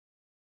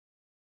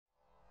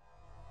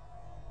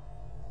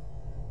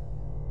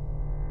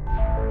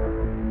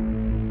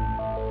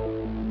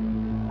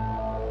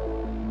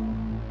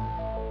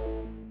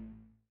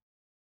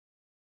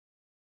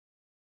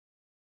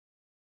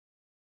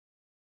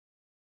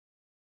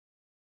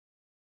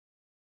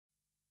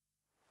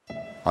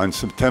On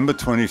September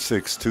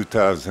 26,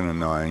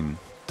 2009,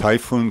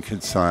 Typhoon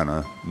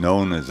Ketsana,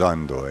 known as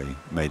Andoy,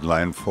 made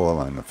landfall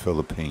on the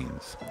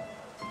Philippines.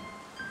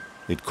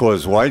 It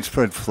caused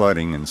widespread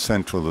flooding in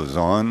central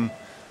Luzon,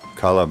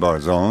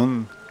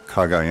 Calabarzon,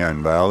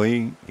 Cagayan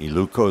Valley,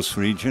 Ilocos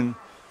Region,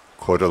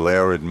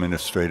 Cordillera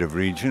Administrative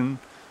Region,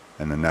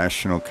 and the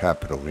National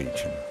Capital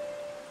Region.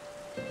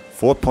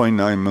 4.9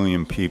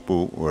 million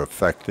people were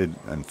affected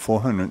and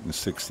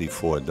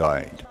 464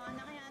 died.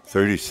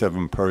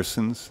 37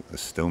 persons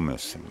are still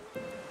missing.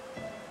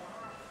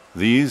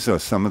 These are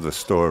some of the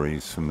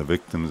stories from the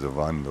victims of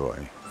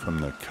Andoy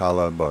from the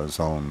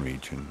Calabarzon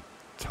region,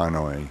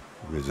 Tanay,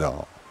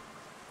 Rizal.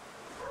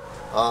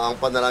 Ang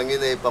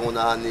panalangin ay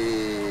pangunahan ni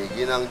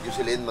Ginang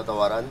Jocelyn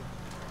Matawaran.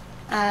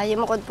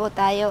 Yumukod po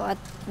tayo at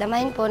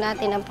damahin po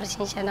natin ang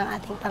presensya ng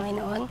ating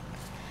Panginoon.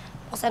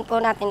 Buksan po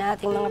natin ang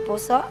ating mga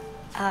puso.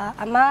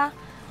 Ama,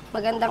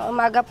 magandang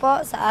umaga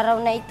po sa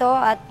araw na ito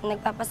at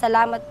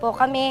nagpapasalamat po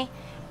kami.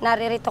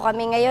 Naririto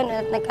kami ngayon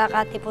at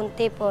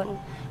nagkakatipon-tipon.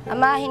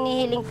 Ama,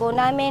 hinihiling po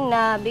namin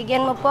na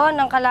bigyan mo po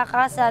ng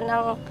kalakasan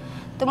ng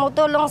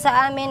tumutulong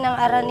sa amin ng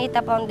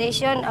Araneta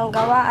Foundation, ang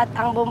gawa at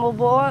ang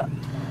bumubuo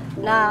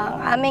ng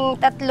aming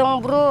 3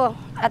 brew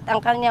at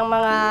ang kanyang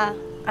mga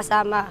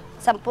kasama.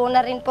 10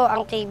 na rin po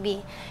ang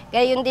KB.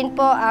 Gayon din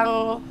po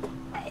ang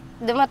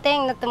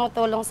dumating na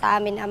tumutulong sa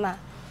amin, Ama.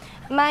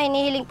 Ama,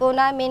 hinihiling po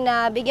namin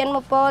na bigyan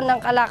mo po ng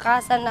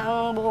kalakasan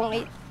ng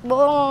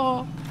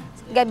buong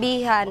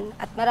gabihan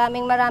at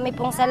maraming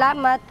pong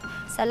salamat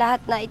sa lahat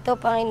na ito,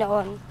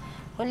 Panginoon.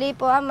 Muli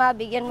po, Ama,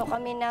 bigyan mo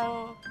kami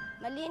ng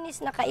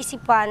malinis na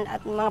kaisipan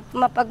at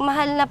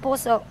mapagmahal na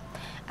puso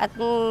at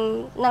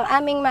ng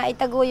aming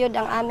maitaguyod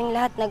ang aming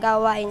lahat na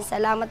gawain.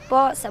 Salamat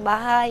po sa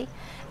bahay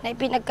na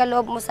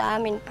ipinagkaloob mo sa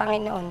amin,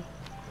 Panginoon.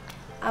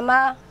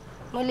 Ama,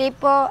 muli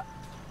po,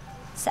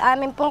 sa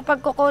amin pong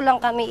pagkukulang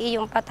kami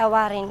iyong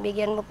patawarin.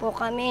 Bigyan mo po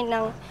kami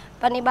ng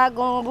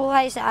panibagong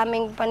buhay sa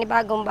aming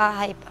panibagong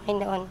bahay,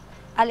 Panginoon.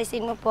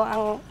 Alisin mo po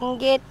ang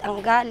inggit,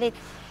 ang galit.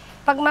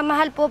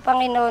 Pagmamahal po,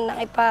 Panginoon, ang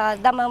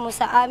ipadama mo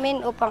sa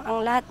amin upang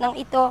ang lahat ng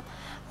ito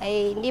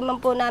ay hindi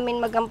man po namin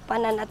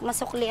magampanan at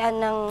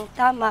masuklian ng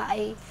tama,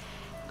 ay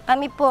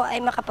kami po ay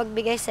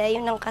makapagbigay sa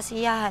iyo ng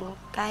kasiyahan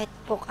kahit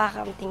po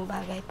kakamting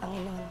bagay,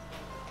 Panginoon.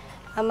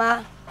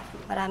 Ama,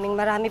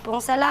 maraming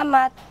pong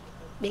salamat.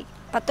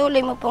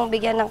 Patuloy mo pong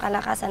bigyan ng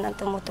kalakasan ang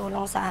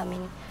tumutulong sa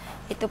amin.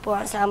 Ito po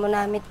ang samo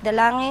namin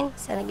dalangin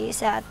sa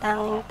nag-iisa at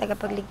tanging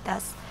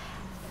tagapagligtas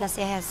na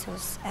si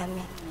Jesus.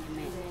 Amen.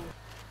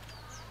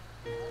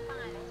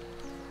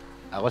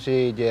 Ako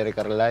si Jerry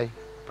Carlay,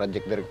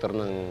 Project Director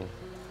ng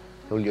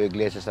Julio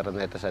Iglesias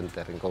Araneta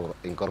Center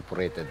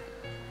Incorporated.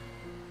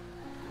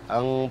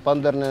 Ang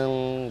founder ng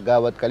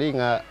Gawad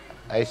Kalinga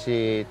ay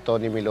si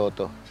Tony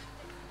Miloto.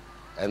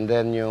 And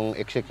then yung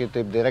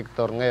Executive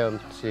Director ngayon,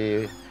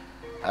 si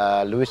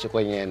Luis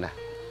Uqueñena.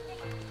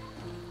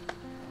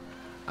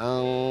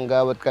 Ang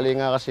Gawad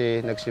Kalinga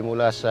kasi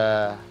nagsimula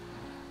sa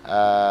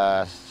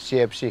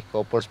CFC,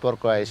 Couples for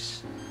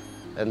Christ.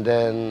 And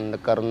then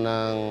nagkaroon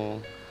ng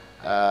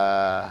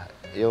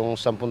yung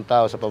 10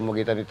 tao sa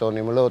pamamagitan ni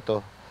Tony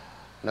Miloto.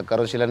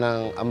 Nagkaroon sila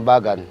ng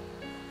ambagan.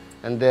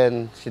 And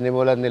then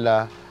sinimulan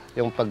nila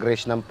yung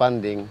pag-raise ng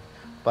funding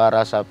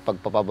para sa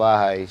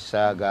pagpapabahay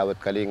sa Gawad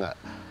Kalinga,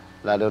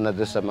 lalo na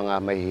doon sa mga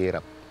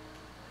mahihirap.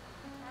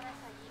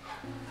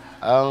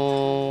 Ang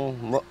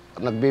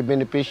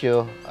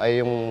nagbibenepisyo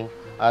ay yung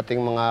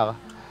ating mga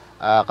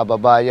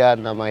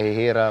kababayan na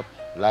mahihirap,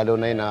 lalo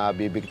na yung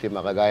nabibiktima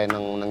kagaya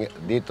ng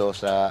dito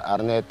sa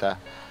Araneta.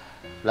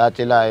 Lahat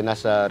sila ay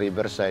nasa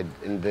riverside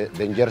in the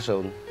danger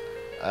zone.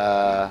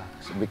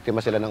 Biktima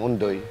sila ng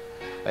undoy,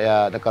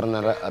 kaya nagkaroon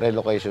ng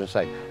relocation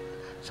site.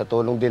 Sa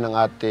tulong din ng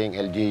ating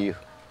LGU,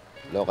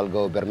 Local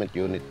Government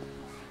Unit.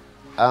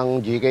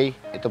 Ang GK,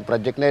 itong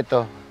project na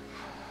ito,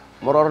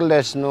 more or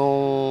less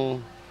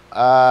nung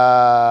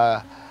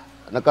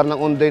nagkaroon ng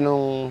undoy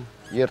nung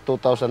year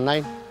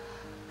 2009.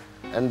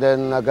 And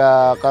then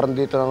nagkaroon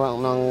dito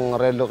ng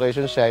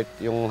relocation site,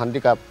 yung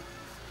handicap.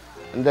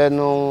 And then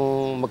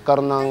nung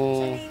magkaroon ng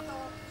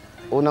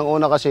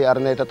unang-una kasi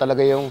Araneta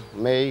talaga yung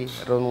may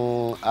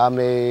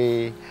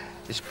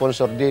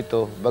sponsor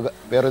dito,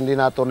 pero hindi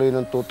natuloy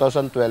noong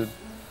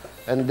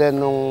 2012. And then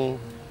nung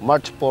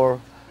March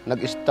 4,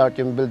 nag-start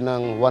yung build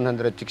ng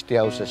 160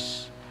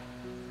 houses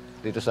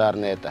dito sa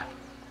Araneta.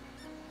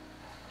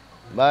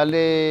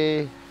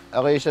 Bali,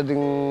 ako isa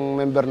ding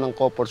member ng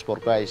Couples for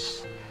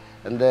Christ.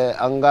 And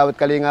ang Gawad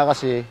Kalinga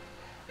kasi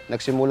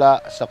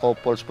nagsimula sa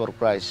Couples for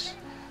Christ.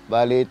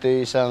 Bali, ito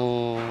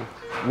isang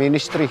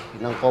ministry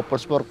ng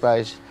Couples for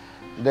Christ.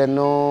 Then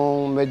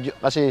nung medyo,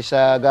 kasi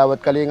sa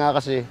Gawad Kalinga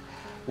kasi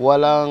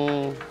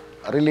walang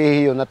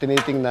relihiyon na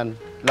tinitingnan,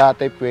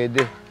 lahat ay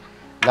pwede.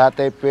 Lahat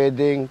ay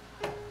pwedeng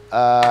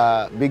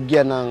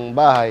bigyan ng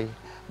bahay,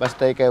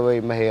 basta ikaw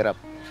ay mahirap.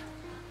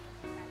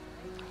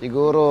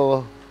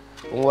 Siguro,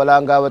 kung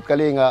wala ang Gawad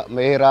Kalinga,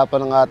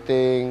 mahihirapan ang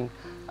ating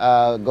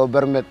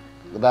government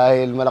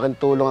dahil malaking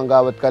tulong ang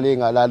Gawad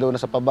Kalinga, lalo na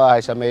sa pabahay,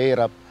 sa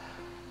mahirap.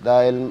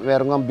 dahil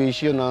merong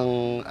ambisyon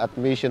at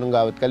mission ng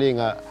Gawad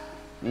Kalinga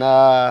na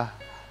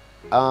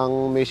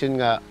ang mission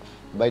nga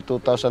by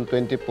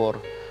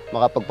 2024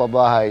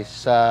 makapagpabahay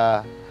sa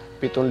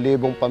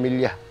 7,000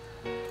 pamilya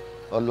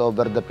all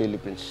over the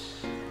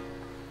Philippines.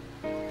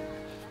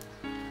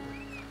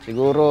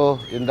 Siguro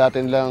yung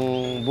dati nilang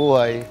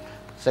buhay,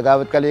 sa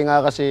Gawad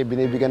Kalinga kasi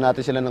binibigyan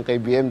natin sila ng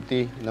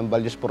KBMT, ng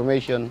values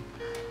formation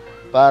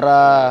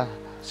para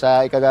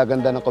sa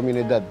ikagaganda ng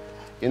komunidad.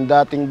 Yung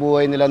dating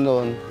buhay nila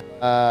noon,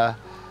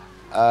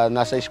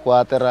 nasa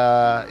squatter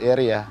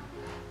area,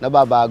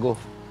 nababago.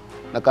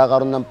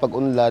 Nagkakaroon ng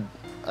pag-unlad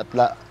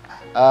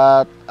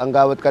at ang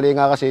Gawad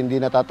Kalinga kasi hindi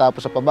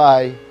natatapos sa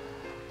pabahay.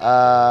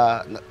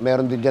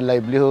 Meron din dyan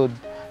livelihood,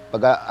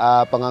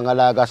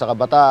 pangangalaga sa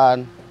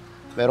kabataan,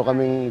 meron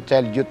kaming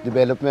child youth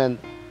development,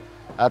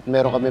 at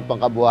meron kaming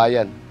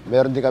pangkabuhayan.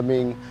 Meron din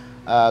kaming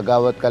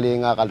Gawad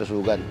Kalinga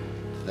kalusugan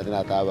na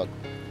tinatawag.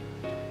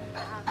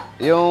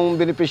 Yung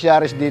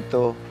beneficiaries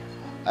dito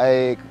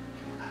ay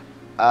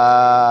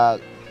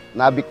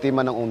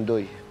nabiktima ng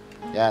undoy.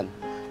 Yan.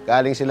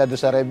 Galing sila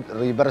doon sa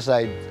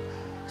Riverside,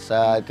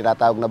 sa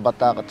tinatawag na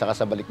Batak at saka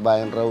sa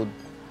Balikbayan Road.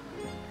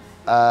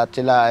 At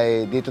sila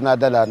ay dito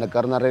nadala,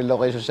 nagkaroon ng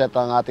relocation set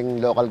ang ating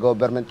local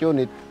government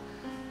unit.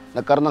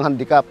 Nagkaroon ng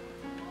handicap.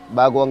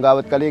 Bago ang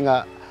Gawad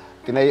Kalinga,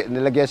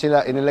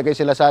 inilagay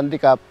sila sa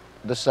handicap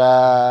doon sa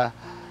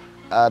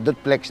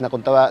duplex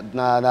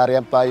na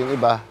nariyan pa yung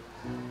iba.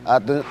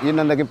 At yun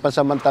ang naging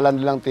pansamantalan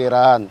nilang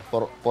tirahan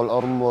for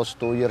almost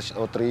 2 years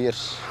o 3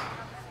 years.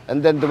 And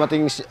then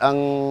dumating ang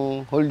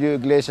Julio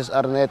Iglesias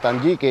Arneta,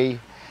 ang GK,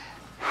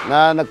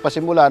 na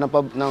nagpasimula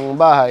ng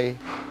bahay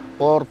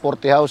for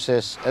 40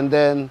 houses. And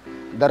then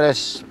the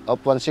rest of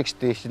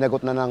 160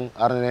 sinagot na ng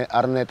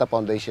Arneta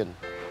Foundation.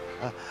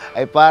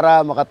 Ay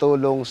para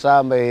makatulong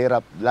sa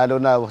mahihirap, lalo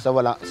na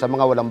sa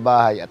mga walang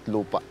bahay at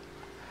lupa.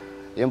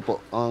 Yan po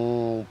ang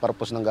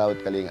purpose ng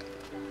Gawad Kalinga.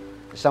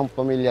 Isang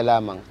pamilya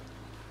lamang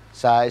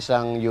sa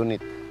isang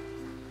unit,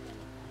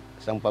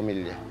 isang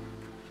pamilya.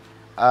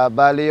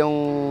 Bali yung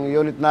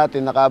unit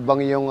natin,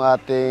 nakabang yung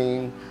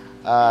ating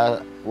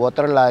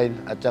water line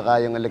at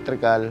saka yung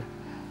electrical.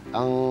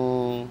 Ang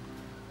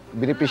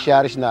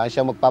beneficiaries na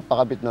siya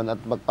magpapakabit nun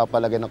at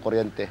magpapalagay ng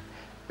kuryente.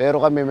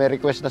 Pero kami may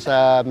request na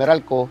sa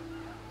Meralco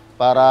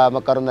para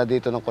magkaroon na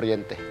dito ng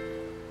kuryente.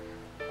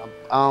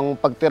 Ang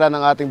pagtira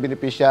ng ating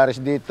beneficiaries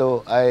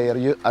dito ay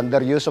under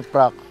use of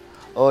PRAC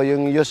o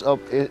yung use of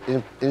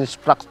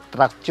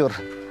infrastructure.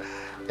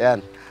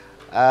 Yan.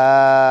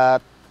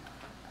 At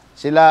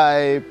sila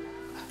ay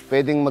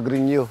pwedeng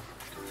mag-renew.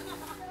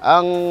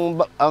 Ang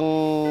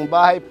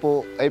bahay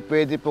po ay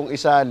pwede pong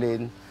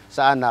isalin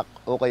sa anak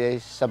o kaya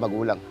sa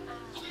magulang.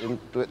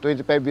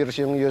 25 years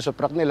yung use of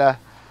PRAC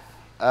nila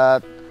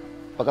at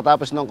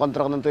pagkatapos ng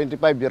contract ng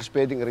 25 years,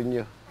 pwedeng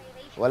renew.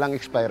 Walang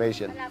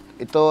expiration.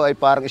 Ito ay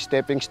parang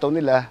stepping stone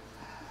nila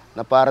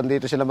na parang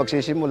dito sila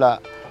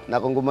magsisimula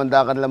na kung gumanda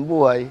ang kanilang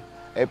buhay,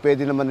 ay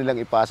pwede naman nilang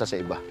ipasa sa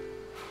iba.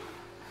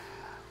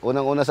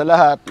 Unang-una sa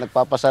lahat,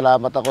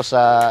 nagpapasalamat ako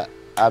sa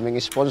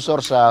aming sponsor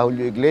sa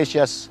Julio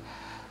Iglesias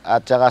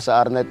at saka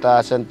sa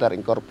Arneta Center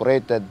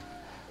Incorporated,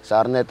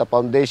 sa Arneta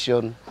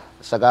Foundation,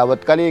 sa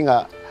Gawad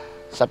Kalinga,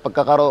 sa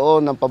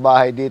pagkakaroon ng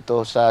pabahay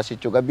dito sa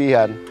Sitio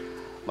Gabihan.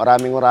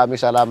 Maraming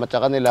salamat sa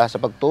kanila sa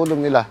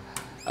pagtulong nila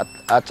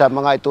at sa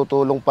mga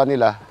itutulong pa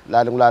nila,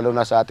 lalong-lalo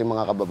na sa ating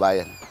mga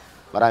kababayan.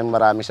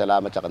 Maraming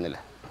salamat sa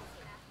kanila.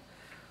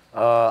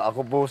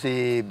 Ako po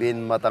si Ben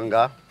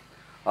Matanga,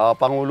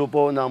 Pangulo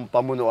po ng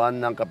pamunuan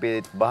ng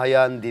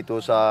Kapit-bahayan dito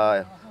sa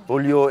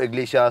Julio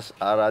Iglesias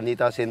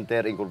Arneta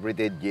Center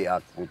Incorporated,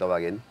 GIAC kung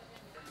tawagin.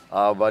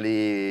 Bali,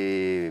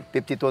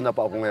 52 na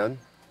pa ako ngayon.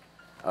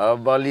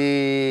 Bali,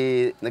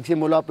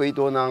 nagsimula po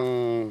ito ng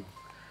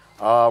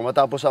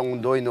matapos ang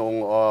undoy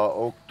noong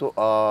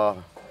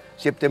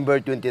September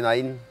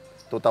 29,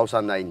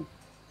 2009.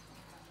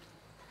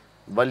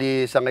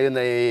 Bali, sa ngayon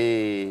ay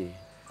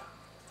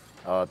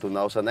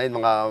 2009,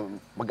 mga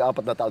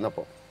mag-4 na taon na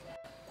po.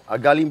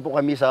 Galing po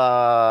kami sa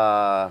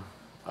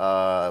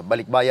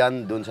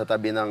Balikbayan, doon sa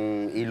tabi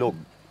ng ilog.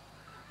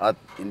 At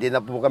hindi na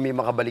po kami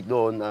makabalik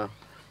doon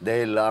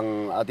dahil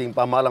ang ating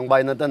pamahalang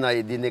bayan ng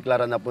Tanay,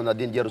 dineklara na po na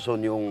danger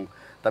zone yung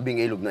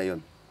tabing ilog na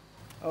yun.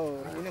 Oh,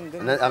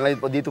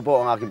 Ngayon po, dito po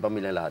ang aking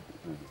pamilya lahat.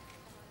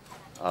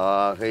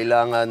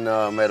 Kailangan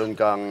mayroon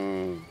kang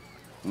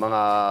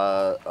mga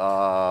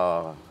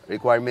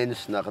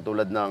requirements na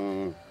katulad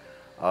ng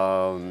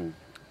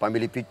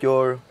family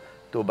picture,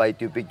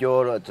 2x2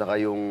 picture, at saka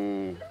yung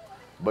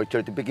birth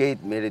certificate,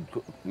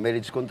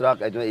 marriage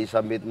contract, ito na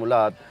i-submit mo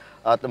lahat.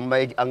 At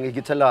ang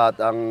higit sa lahat,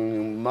 ang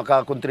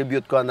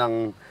makakontribute ka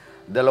ng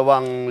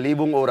 2,000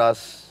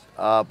 oras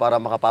para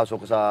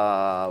makapasok sa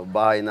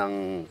bahay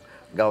ng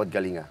Gawad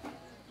Kalinga.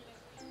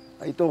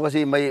 Ito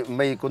kasi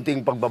may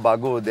kunting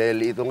pagbabago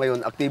dahil ito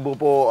ngayon, aktibo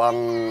po ang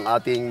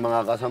ating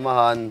mga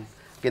kasamahan.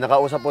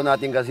 Kinakausap po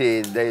natin kasi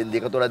dahil hindi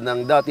katulad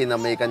ng dati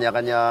na may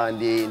kanya-kanya,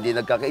 hindi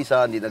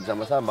nagkakaisa, hindi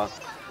nagsama-sama.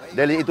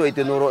 Dahil ito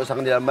itinuro sa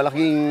kanila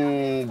malaking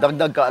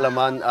dagdag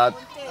kaalaman at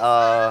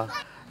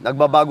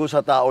nagbabago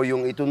sa tao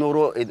yung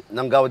itunuro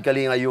ng Gawad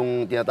Kalinga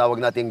yung tinatawag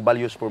nating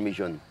values for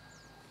mission.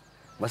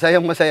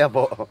 Masayang masaya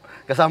po.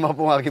 Kasama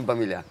po ang aking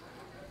pamilya.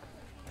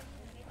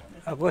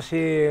 Ako si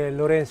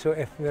Lorenzo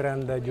F.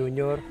 Miranda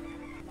Jr.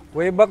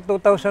 Way back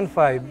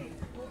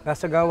 2005,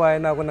 nasa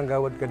gawain ako ng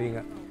Gawad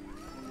Kalinga.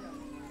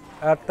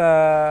 At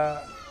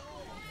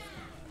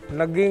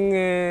naging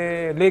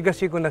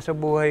legacy ko na sa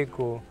buhay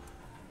ko,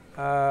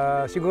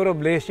 siguro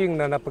blessing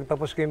na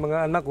napagtapos ko yung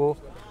mga anak ko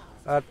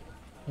at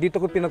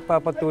dito ko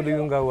pinagpapatuloy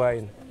yung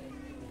gawain.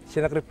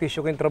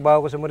 Sinakripisyo ko yung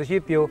trabaho ko sa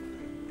munisipyo,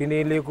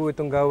 pinili ko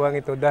itong gawain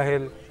ito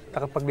dahil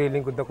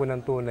nakapaglilingkod ako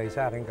ng tunay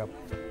sa aking kapwa.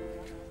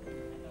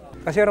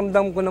 Kasi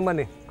ramdam ko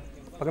naman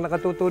pag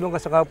nakatutulong ka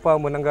sa kapwa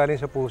mo nang galing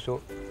sa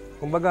puso,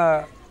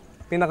 kumbaga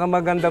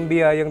pinakamagandang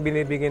biyayang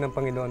binibigay ng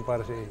Panginoon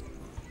para sa iyo.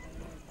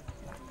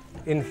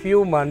 In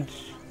few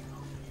months,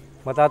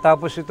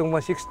 matatapos itong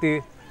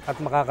 160 at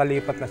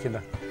makakalipat na sila.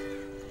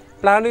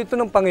 Plano ito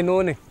ng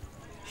Panginoon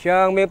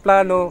Siya ang may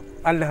plano,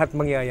 ang lahat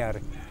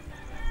mangyayari.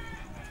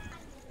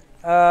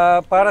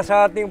 Para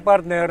sa ating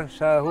partner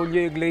sa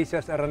Julio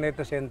Iglesias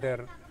Araneta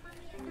Center,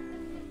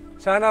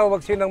 sana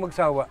huwag silang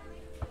magsawa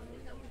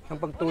ng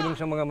pagtulong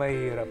sa mga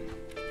mahihirap.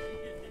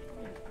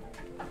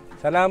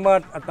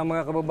 Salamat at ang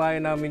mga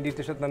kababayan namin dito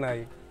sa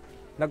Tanay,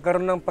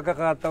 nagkaroon ng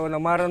pagkakataon na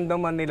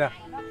maramdaman nila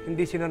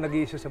hindi sila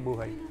nag-iisa sa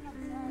buhay.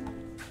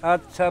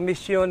 At sa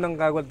misyon ng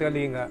Gawad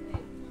Kalinga,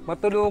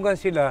 matulungan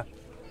sila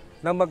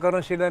na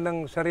magkaroon sila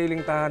ng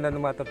sariling tahanan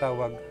na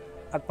matatawag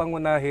at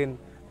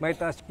pangunahin, may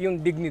taas yung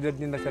dignidad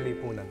nila sa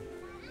lipunan.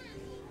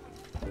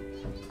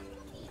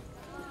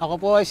 Ako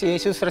po ay si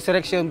Jesus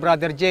Resurrection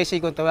Brother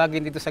JC kung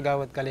tawagin dito sa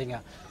Gawad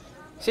Kalinga.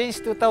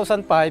 Since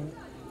 2005,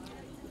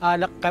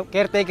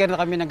 caretaker na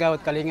kami ng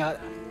Gawad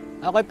Kalinga.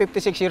 Ako ay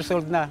 56 years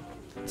old na.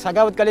 Sa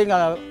Gawad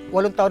Kalinga,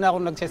 8 taon na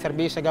akong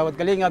nagsiservisyo sa Gawad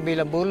Kalinga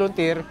bilang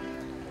volunteer.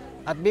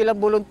 At bilang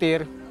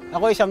volunteer,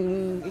 ako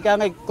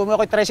kung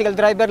ako'y tricycle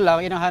driver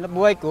lang, inanghanap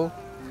buhay ko.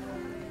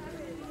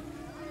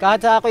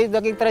 Kahit sa ako'y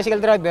naging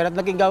tricycle driver at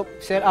naging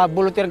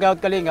volunteer ng Gawad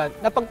Kalinga,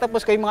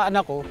 napagtapos ko yung mga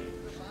anak ko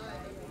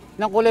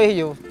ng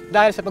kolehiyo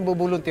dahil sa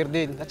pagbubulunteer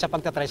din at sa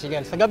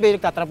pagtatricycle. Sa gabi,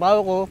 nagtatrabaho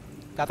ko,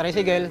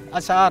 tatricycle,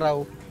 at sa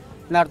araw,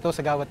 narito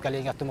sa Gawad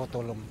Kalinga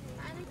tumutulong.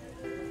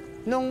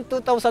 Noong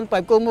 2005,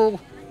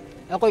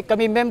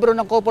 kami membro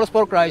ng Couples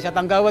for Christ at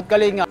ang Gawad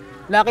Kalinga,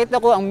 nakita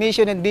ko ang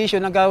mission and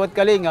vision ng Gawad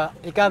Kalinga,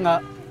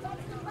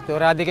 to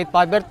eradicate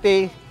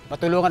poverty,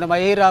 matulungan na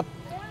mahirap,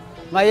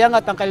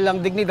 maiangat ang kanilang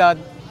dignidad,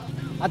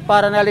 at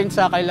para na rin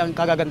sa kanilang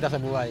kagaganda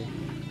sa buhay.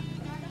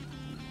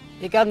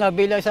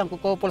 Bilang isang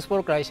Couples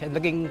for Christ,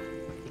 naging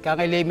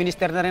lay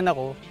minister na rin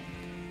ako,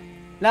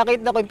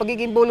 nakita ko yung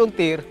pagiging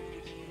volunteer,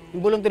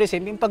 yung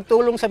volunteerism, yung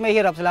pagtulong sa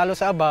mahirap, lalo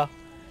sa aba,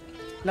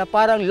 na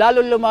parang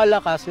lalo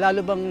lumalakas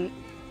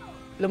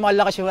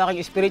yung aking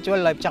spiritual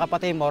life, tsaka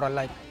pati yung moral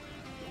life.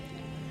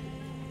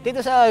 Dito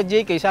sa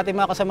JK, sa ating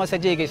mga kasama sa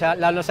JK,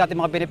 lalo sa ating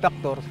mga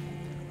benefactor,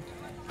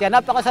 kaya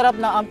napakasarap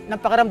ng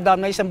pakiramdam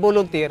na isang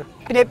volunteer,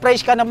 pinipraise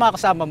ka ng mga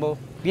kasama mo,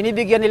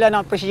 binibigyan nila ng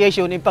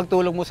appreciation yung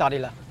pagtulong mo sa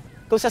kanila.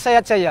 Kung sasaya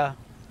at saya,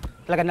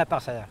 talagang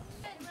napakasaya.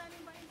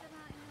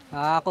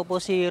 Ako po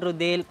si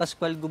Rodel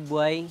Pascual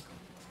Gubway.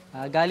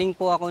 Galing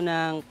po ako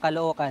ng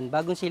Caloocan,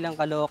 bagong silang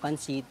Caloocan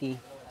City.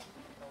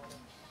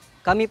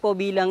 Kami po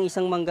bilang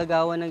isang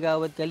manggagawa ng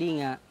Gawad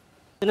Kalinga,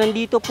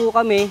 nandito po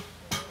kami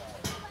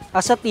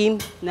as a team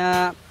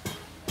na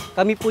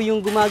kami po yung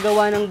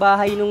gumagawa ng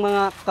bahay ng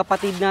mga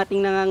kapatid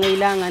nating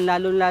nangangailangan,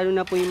 lalo-lalo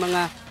na po yung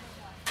mga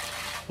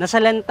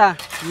nasalanta,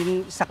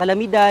 yung sa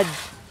kalamidad.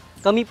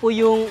 Kami po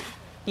yung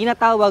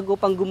tinatawag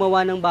upang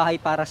gumawa ng bahay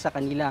para sa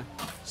kanila.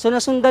 So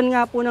nasundan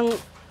nga po ng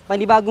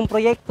panibagong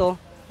proyekto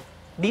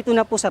dito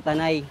na po sa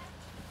Tanay.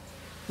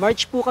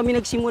 March po kami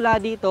nagsimula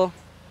dito.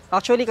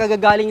 Actually,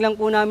 kagagaling lang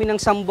po namin ng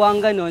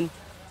Sambuanga noon.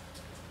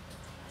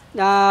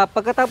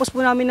 Pagkatapos po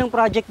namin ng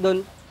project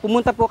doon,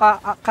 pumunta po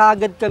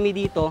kaagad kami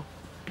dito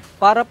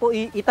para po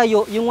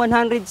itayo yung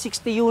 160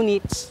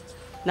 units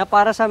na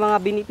para sa mga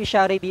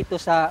beneficiary dito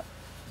sa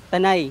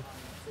Tanay.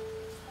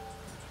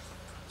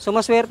 So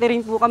maswerte rin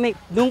po kami.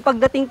 Nung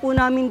pagdating po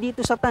namin dito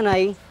sa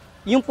Tanay,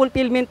 yung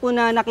fulfillment po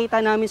na nakita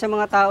namin sa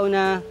mga tao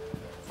na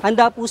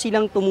handa po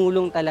silang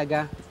tumulong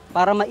talaga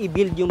para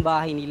ma-build yung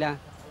bahay nila.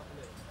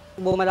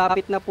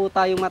 Malapit na po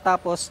tayong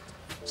matapos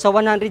sa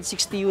 160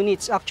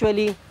 units.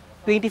 Actually,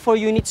 24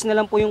 units na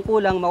lang po yung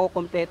kulang,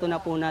 makukompleto na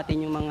po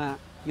natin yung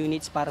mga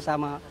units para sa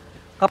mga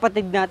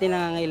kapatid natin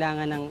na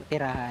nangangailangan ng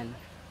tirahan.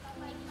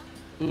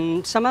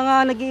 Sa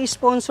mga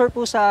nag-i-sponsor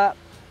po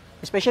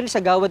especially sa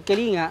Gawad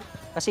Kalinga,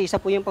 kasi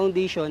isa po yung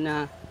foundation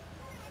na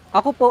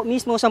ako po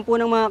mismo, 10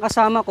 ng mga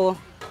kasama ko,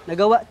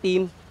 nagawa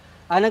team,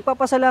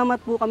 nagpapasalamat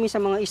po kami sa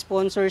mga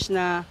sponsors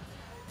na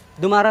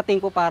dumarating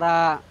po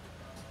para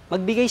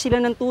magbigay sila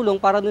ng tulong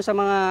para dun sa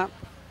mga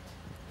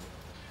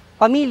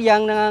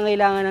pamilyang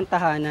nangangailangan ng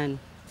tahanan.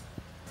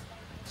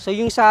 So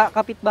yung sa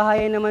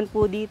Kapit-bahayan naman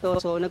po dito,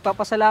 so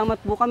nagpapasalamat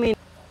po kami.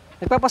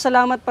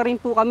 Nagpapasalamat pa rin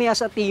po kami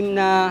as a team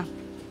na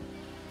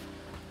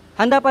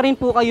handa pa rin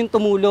po kayong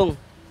tumulong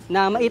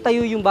na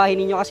maitayo yung bahay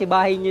ninyo kasi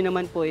bahay nyo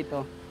naman po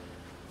ito.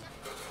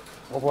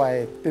 Ako po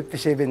ay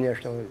 57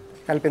 years old.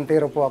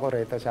 Kalpintero po ako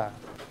rito sa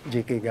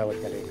GK Gawad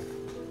Kalinga.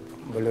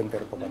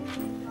 Volunteer po kami.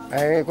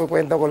 Ay,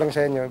 kukwento ko lang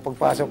sa inyo,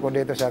 pagpasok ko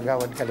dito sa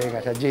Gawad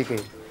Kalinga, sa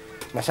GK,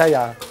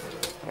 masaya.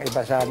 Ang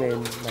iba sa amin,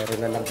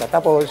 mayroon na lang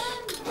tatapos.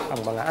 Ang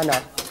mga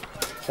anak,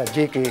 sa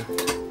GK,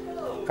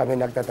 kami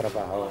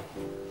nagtatrabaho.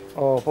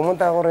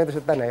 Pumunta ako rito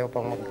sa Tanay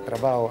upang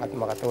magtrabaho at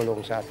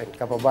makatulong sa ating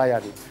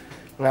kababayan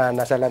na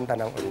nasa lanta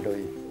ng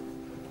Undoy.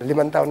 5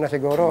 taon na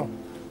siguro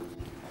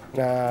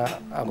na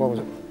ako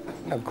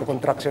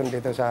nagko-contraction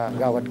dito sa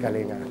Gawad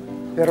Kalinga.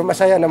 Pero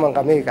masaya naman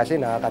kami kasi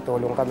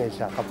nakakatulong kami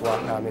sa kapwa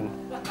namin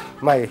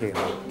may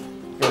hirap.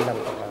 Yun lang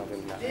ang namin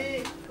na.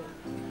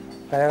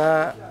 Kaya nga,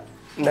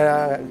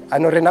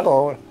 ano rin ako,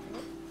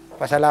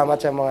 pasalamat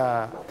sa mga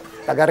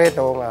taga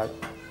rito nga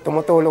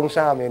tumutulong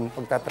sa amin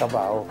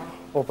pagtatrabaho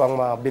upang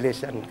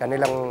mabilis ang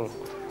kanilang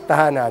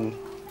tahanan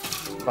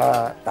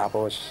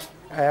matapos.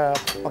 Kaya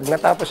pag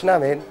natapos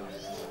namin,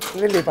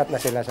 lilipat na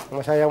sila.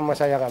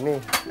 Masayang-masaya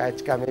kami. Kahit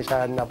kami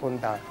saan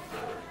napunta,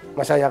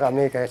 masaya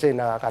kami kasi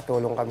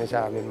nakakatulong kami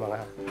sa amin mga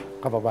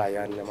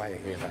kababayan na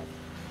mahihirap.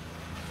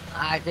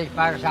 Ito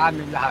para sa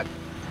amin lahat.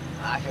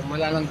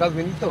 Simula lang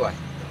gawin ito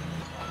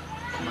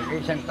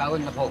Mag-isang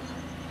taon na po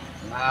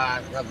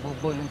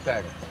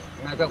nagbo-volunteer.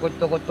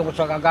 Nagkakunto-kunto ko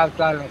sa Gawad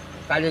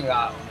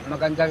Kalinga,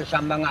 maganda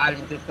sa mga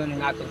alintitunin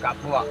natin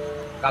kapwa.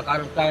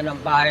 Kakaroon tayo ng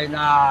bahay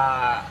na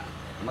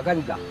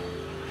maganda.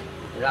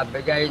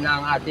 Ilabigay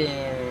ng ating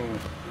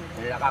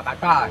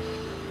nakakataas.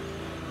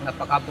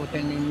 Napakabuti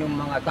ninyong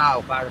mga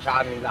tao para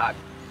sa amin lahat.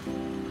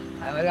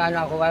 Ay, wala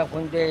na ako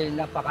kundi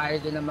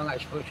napakaigi ng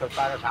mga sponsor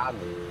para sa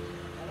amin.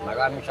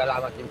 Maraming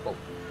salamat din po.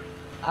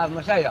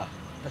 Masaya.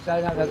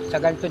 Masaya na sa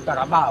ganitong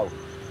trabaho.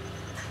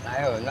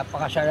 Ayun,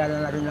 napakasaya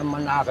na rin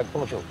naman na aking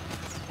puso.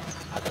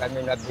 At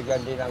kami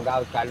nabigyan din ng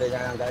Gawad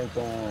Kalinga ng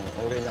ganitong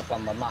uri na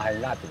pamamahay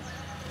natin.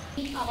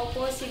 Ako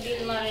po si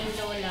Vilma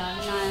Rendola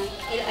na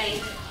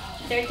ay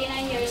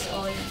 39 years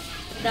old.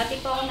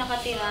 Dati po ako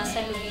nakatira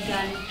sa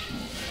Lubigan,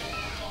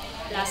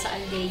 Plaza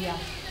Aldea.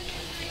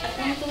 At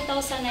noong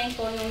 2009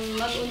 po, nung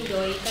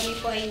mag-undoy, kami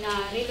po ay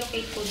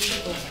na-relocate po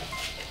dito.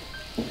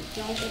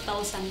 Noong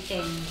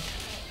 2010.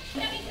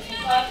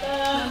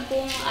 Noong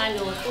pong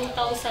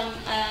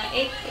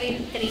April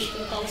 3,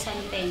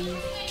 2010.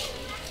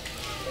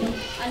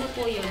 Ano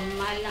po yun,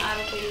 mahal na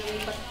araw po yung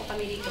lumipat po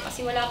kami dito.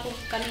 Kasi wala po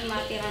kami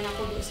matira na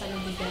po doon sa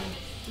Lubigan.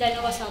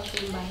 Dalawa sa po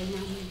yung bahay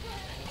namin.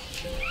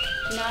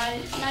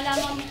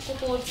 Nalaman ko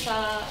po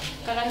sa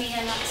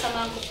karamihan na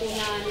kasamahan ko po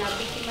na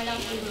nabiktima ng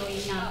undoy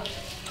na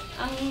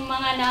ang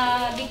mga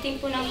nabiktim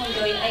po ng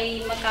undoy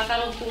ay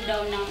magkakaroon po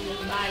daw ng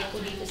bahay po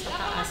dito sa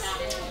taas.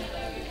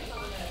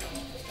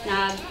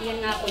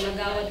 Yan nga po,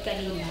 Gawad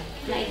Kalinga,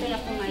 na ito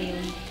na po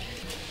ngayon.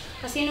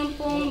 Kasi nung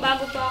pong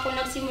bago po ako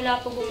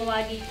nagsimula po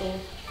gumawa dito,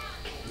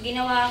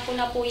 ginawa ko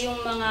na po yung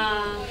mga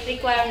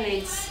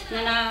requirements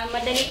na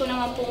madali ko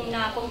naman pong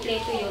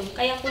na-kompleto yun.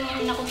 Kaya kung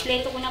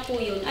na-kompleto ko na po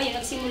yun, ayun,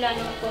 nagsimula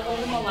naman po akong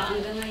gumawa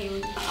hanggang ngayon.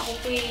 Ako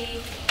po'y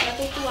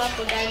natutuwa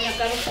po dahil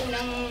nagkaroon po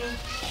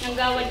ng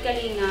Gawad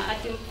Kalinga at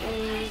yung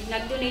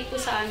nag-donate po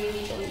sa amin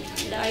ito.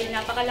 Dahil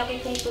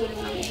napakalaki pong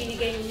tulong ang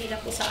ibinigay nila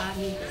po sa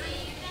amin.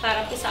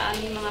 Para po sa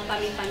aming mga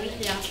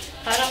pamilya,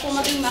 para po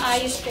maging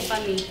maayos po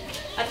kami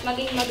at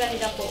maging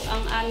maganda po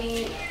ang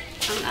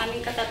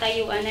aming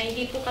katatayuan na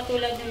hindi po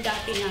katulad ng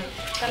dati na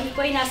kami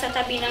po ay nasa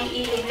tabi ng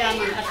ilog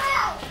lamang at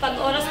pag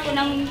oras po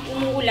ng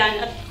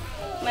umuulan at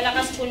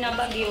malakas po na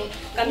bagyo,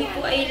 kami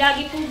po ay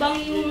lagi po bang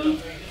yung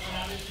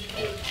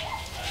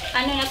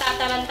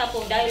natataranta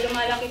po dahil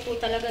lumalaki po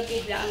talaga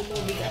bigla ang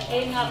tubig at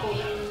ayun nga po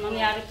yung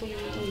mangyari po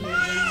yung tubig.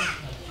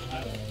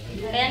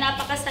 Kaya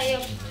napakasaya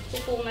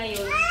po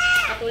ngayon,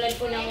 katulad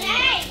po ng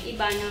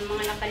iba na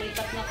mga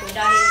nakalipat na po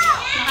dahil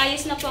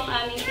maayos na po ang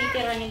aming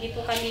titiran, hindi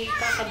po kami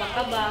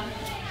kakaba-kaba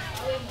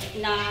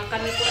na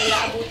kami po ay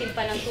aabutin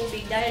pa ng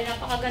tubig dahil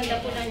napakaganda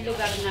po ng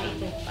lugar na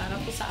ito para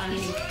po sa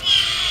amin.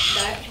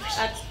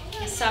 At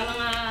sa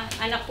mga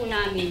anak po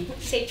namin,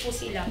 safe po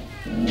sila.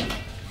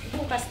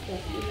 Bukas po,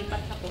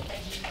 ilipat na po.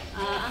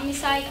 Ang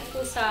mensahe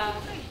po sa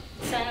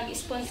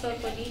nag-sponsor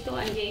po dito,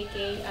 ang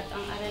JK at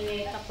ang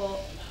Araneta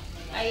po,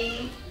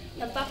 ay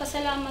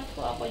nagpapasalamat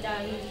po ako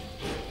dahil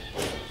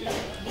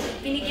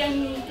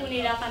binigyan po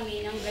nila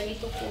kami ng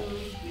ganito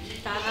pong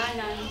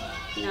tahanan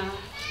na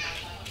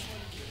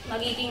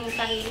magiging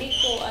tahimik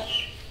po at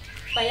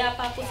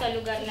payapa po sa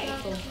lugar na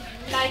ito.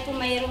 Kahit po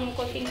mayroong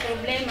konting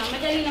problema,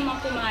 madali naman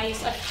po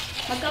maayos at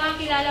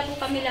magkakakilala po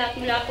kami lahat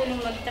mula po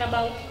nung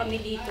magtrabaho po kami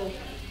dito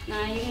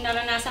na yung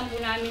naranasan po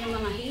namin ng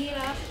mga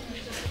hirap.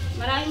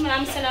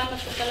 Maraming salamat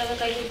po talaga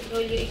kay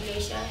Rolyo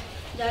Iglesia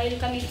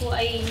dahil kami po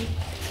ay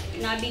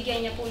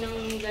nabigyan niya po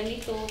ng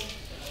ganitong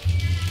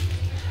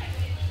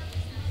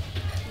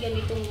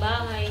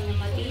bahay na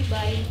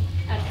matibay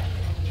at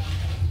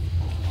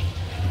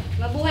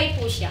mabuhay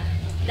po siya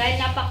dahil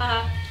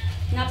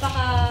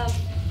napaka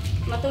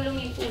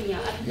matulungin po niya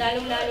at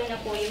lalong-lalo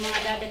na po yung mga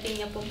dadating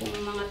niya po pong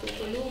mga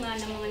tutulungan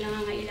ng mga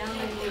nangangailangan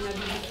ng mga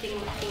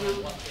nabibiktima po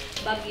ng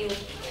bagyo.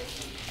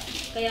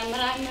 Kaya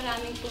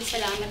maraming po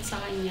salamat sa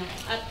kanya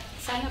at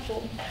sana po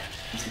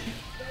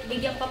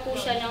bigyan pa po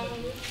siya ng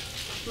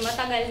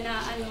matagal na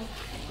na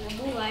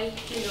buhay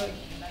ni Lord.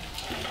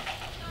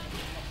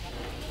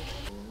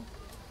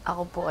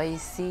 Ako po ay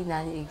si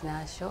Nani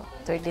Ignacio,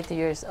 32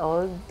 years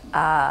old.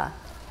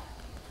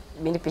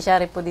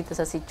 Beneficiary po dito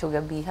sa Sitio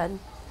Gabihan.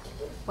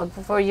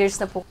 Magpo 4 years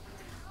na po.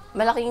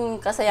 Malaking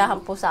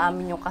kasayahan po sa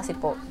amin yung kasi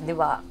po, di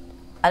ba?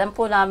 Alam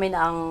po namin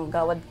ang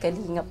Gawad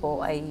Kalinga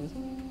po ay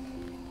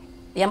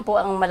yan po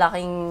ang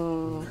malaking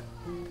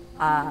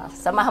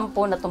samahan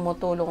po na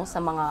tumutulong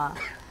sa mga,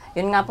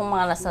 yun nga po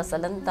mga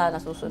nasasalanta,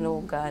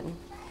 nasusunugan.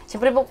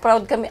 Siyempre po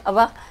proud kami,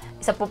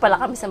 isa po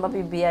pala kami sa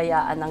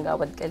mabibiyayaan ng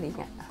Gawad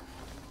Kalinga.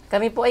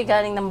 Kami po ay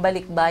galing ng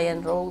Kapit-bahayan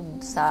Road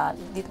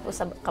dito po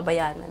sa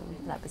Kabayanan,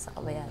 lapit sa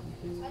Kabayanan.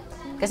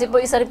 Kasi po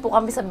isa rin po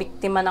kami sa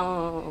biktima ng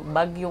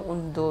bagyong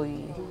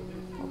Undoy.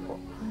 Opo.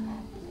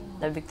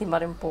 Nabiktima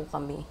rin po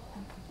kami.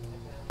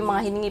 Yung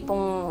mga hiningi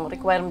pong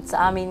requirements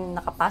sa amin,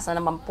 nakapasa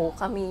naman po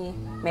kami,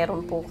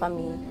 meron po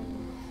kami.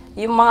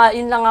 Yun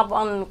lang nga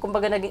po,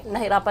 kumbaga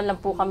nahirapan lang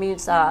po kami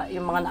sa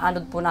yung mga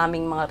naanod po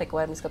naming mga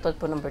requirements, katulad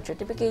po ng birth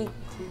certificate.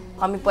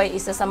 Kami po ay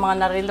isa sa mga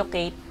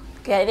na-relocate.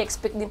 Kaya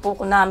in-expect din po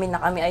namin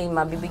na kami ay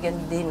mabibigyan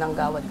din ng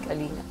Gawad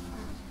Kalinga.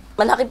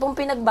 Malaki pong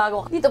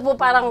pinagbago. Dito po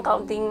parang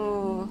kaunting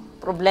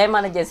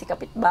problema na dyan si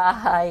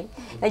kapitbahay.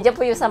 Nandiyan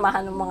po yung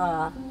samahan ng mga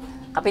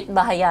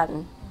kapitbahayan.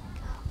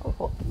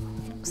 Opo.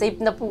 Safe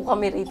na po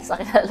kami rito sa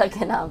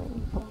kilalagyan namin.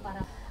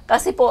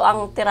 Kasi po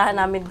ang tirahan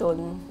namin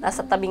doon,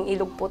 nasa tabing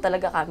ilog po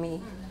talaga kami.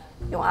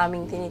 Yung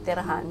aming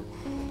tinitirahan.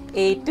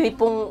 Tuwing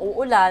pong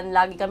uulan,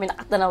 lagi kami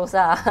nakatanaw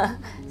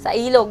sa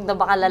ilog na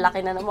baka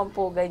lalaki na naman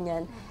po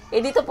ganyan.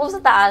 Dito po sa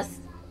taas,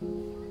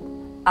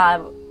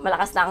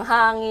 malakas na ang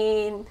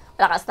hangin,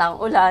 malakas na ang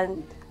ulan.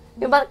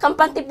 Yung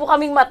kampante po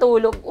kaming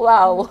matulog.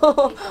 Wow!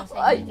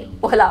 Ay,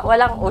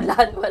 walang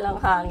ulan, walang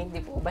hangin.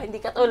 Di po ba? Hindi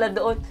katulad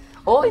doon.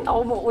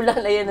 Umuulan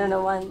na yan na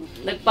naman.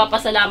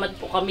 Nagpapasalamat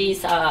po kami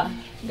sa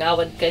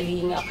Gawad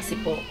Kalinga kasi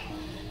po,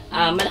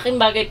 malaking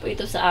bagay po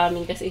ito sa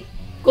amin kasi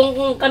kung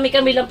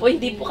kami-kami lang po,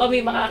 hindi po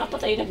kami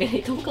makakapatay ng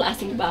ganitong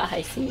klaseng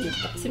bahay.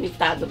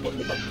 Simentado po,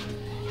 di ba?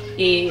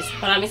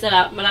 Maraming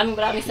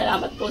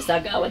salamat po sa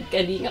Gawad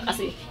Kalinga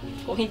kasi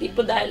kung hindi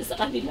po dahil sa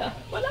kanila,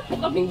 wala po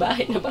kaming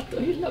bahay na bato.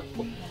 Yun lang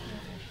po.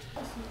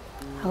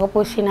 Ako po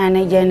si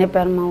Nanay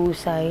Jennifer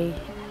Mahusay,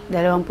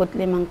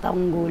 25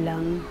 taong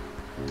gulang,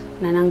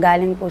 na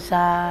nanggaling po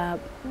sa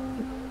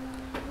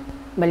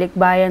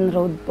Kapit-bahayan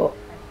Road po.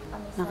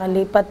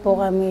 Nakalipat po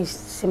kami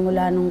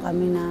simula nung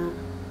kami na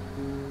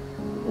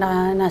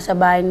nasa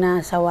bahay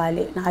na sa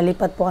Wali.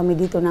 Nakalipat po kami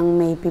dito ng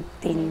May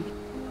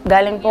 15.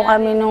 Galing po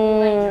kami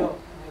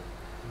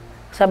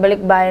sa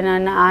Kapit-bahayan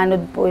na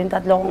naanod po yung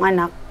 3 kong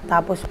anak.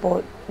 Tapos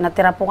po,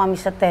 natira po kami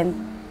sa tent.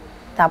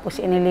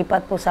 Tapos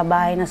inilipat po sa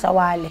bahay na sa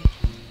Wali.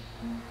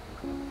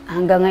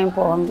 Hanggang ngayon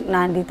po,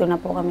 nandito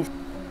na po kami.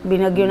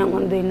 Binagyo ng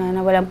Undoy na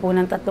nawalan po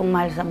ng 3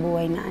 mahal sa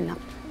buhay na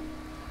anak.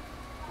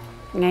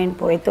 Ngayon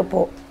po, ito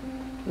po,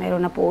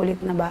 mayroon na po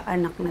ulit na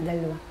anak na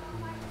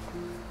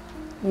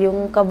 2.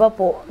 Yung kaba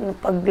po,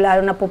 lalo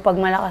na po pag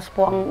malakas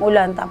po ang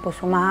ulan, tapos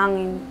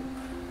humahangin,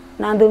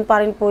 nandun pa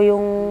rin po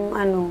yung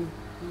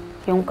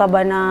yung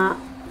kaba na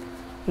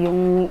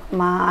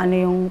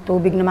yung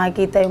tubig na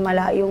makikita,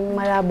 yung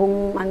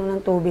malabong ng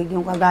tubig,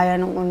 yung kagaya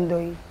ng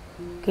Undoy.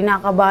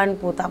 Kinakabahan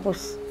po,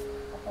 tapos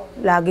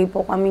lagi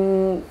po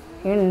kaming,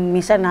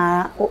 minsan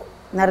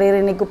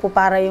naririnig ko po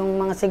para yung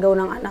mga sigaw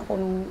ng anak ko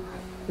nung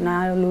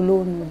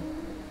nalulunod.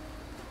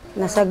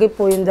 Nasagip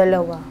po yung 2,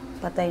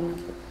 patay na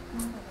po.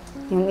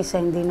 Yung isa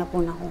hindi na po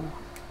nakuha.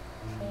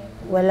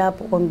 Wala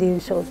po, kundi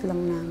yung suot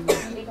lang namin.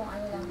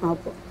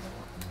 Opo.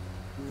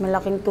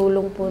 Malaking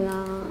tulong po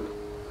na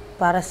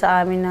para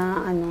sa amin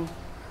na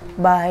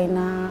bahay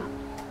na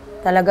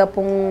talaga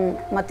pong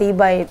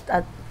matibay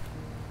at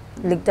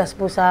ligtas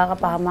po sa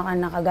kapahamakan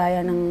na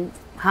kagaya ng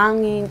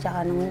hangin,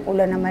 tsaka ng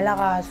ulan na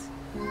malakas.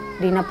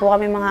 Di na po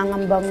kami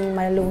mangangambang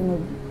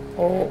malunod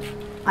o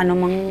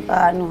anumang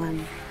kaanuhan.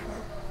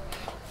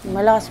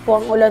 Malakas po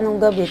ang ulan ng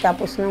gabi,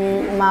 tapos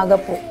nung umaga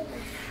po,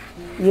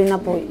 yun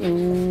na po,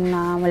 yung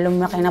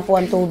malumaki na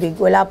po ang tubig.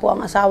 Wala po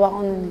ang asawa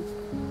ko nun.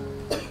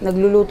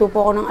 Nagluluto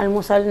po ako ng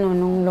almusal nun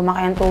nung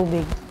lumaki ang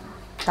tubig.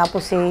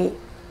 Tapos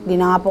di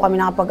na nga po kami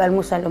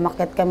nakapag-almusal,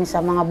 umakyat kami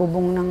sa mga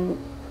bubong ng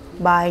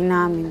bahay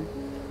namin.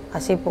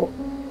 Kasi po,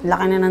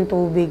 laki na ng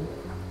tubig.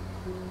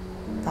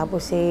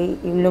 Tapos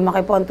yung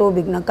lumaki po ang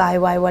tubig,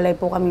 nagkahiwa-hiwalay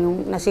po kami.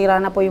 Yung nasira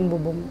na po yung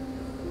bubong.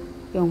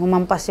 Yung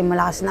humampas yung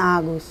malakas na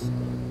agos.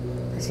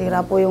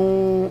 Nasira po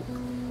yung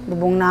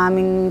bubong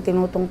naming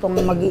tinutungtong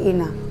na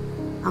mag-iina.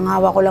 Ang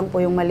hawa ko lang po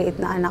yung maliit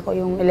na anak ko,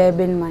 yung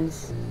 11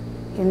 months.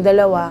 Yung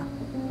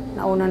 2,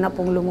 nauna na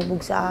pong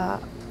lumubog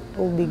sa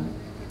tubig.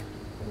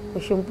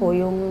 Tapos yun po,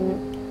 yung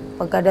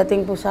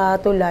pagkadating po sa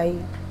tulay,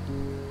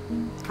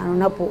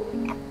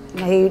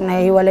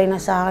 nahiwalay na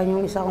sa akin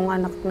yung isa kong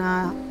anak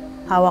na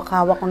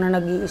hawak-hawak ko na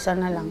nag-iisa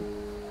na lang.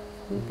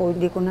 Yun po,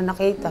 hindi ko na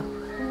nakita.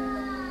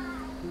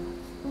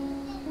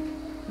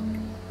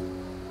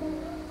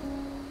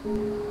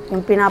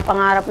 Yung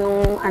pinapangarap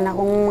ng anak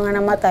kong mga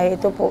namatay,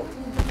 ito po,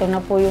 ito na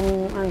po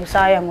yung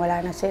sayang, wala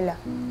na sila.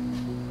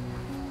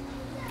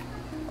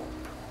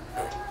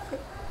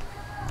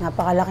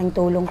 Napakalaking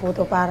tulong po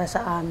to para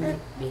sa amin.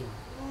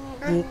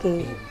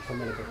 GK.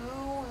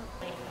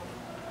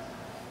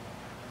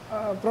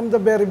 From the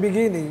very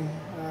beginning,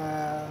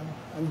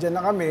 andyan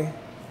na kami.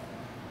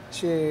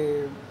 Kasi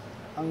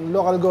ang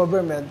local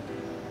government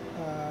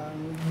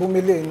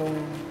bumili nung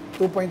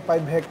 2.5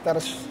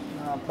 hectares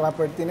na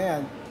property na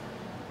yan.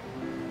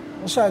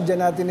 Kung saan dyan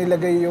natin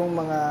nilagay yung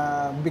mga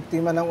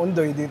biktima ng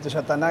undoy dito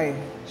sa Tanay.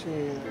 Kasi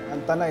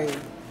ang Tanay,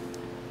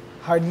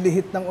 hardly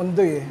hit ng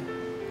undoy eh.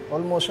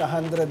 Almost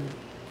 100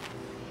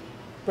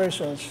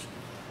 persons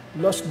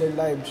lost their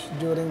lives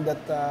during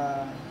that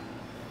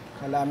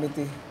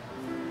calamity.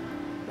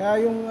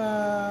 Kaya yung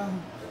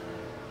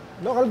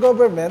local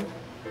government,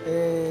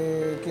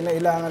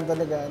 kinailangan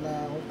talaga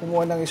na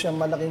kumuha ng isang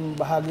malaking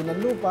bahagi ng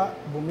lupa,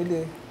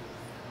 bumili,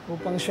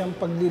 upang siyang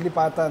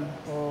paglilipatan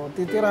o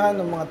titirahan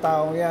ng mga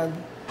taong yan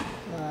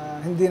na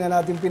hindi na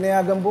natin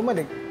pinayagang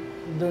bumalik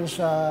doon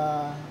sa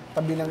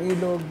tabi ng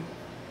ilog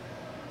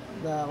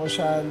na kung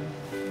saan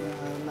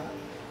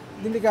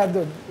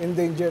delikado,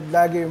 endangered,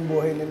 lagi yung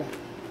buhay nila.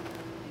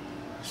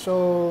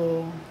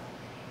 So,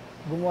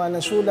 gumawa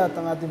ng sulat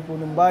ang ating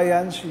punong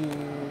bayan, si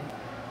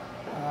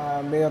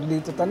Mayor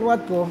Lito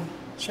Tanwatco,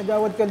 sa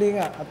Gawad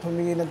Kalinga at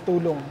humingi ng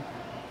tulong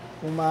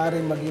kung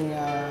maaaring maging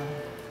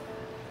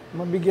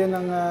mabigyan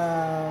ng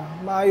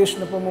maayos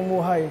na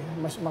pamumuhay,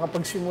 mas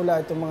makapagsimula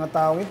itong mga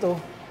taong ito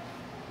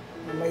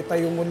na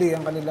maitayo muli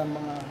ang kanilang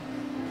mga,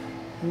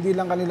 hindi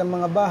lang kanilang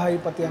mga bahay,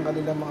 pati ang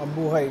kanilang mga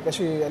buhay.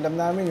 Kasi alam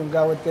namin yung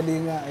Gawad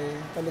Kalinga ay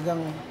talagang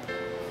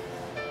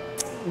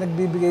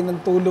nagbibigay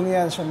ng tulong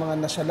yan sa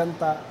mga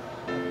nasalanta.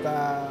 At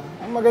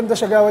ang maganda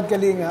sa Gawad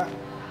Kalinga,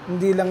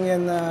 hindi lang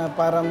yan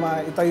para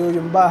maitayo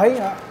yung bahay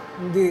nga,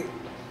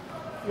 hindi.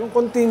 Yung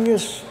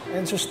continuous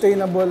and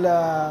sustainable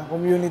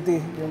community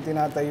yung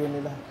tinatayo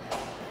nila.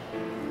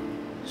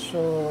 So,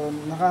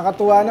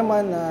 nakakatuwa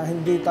naman na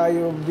hindi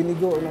tayo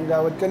binigo ng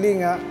Gawad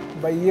Kalinga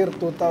by year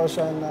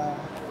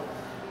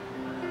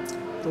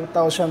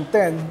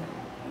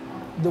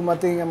 2010.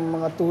 Dumating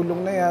ang mga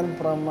tulong na yan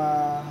from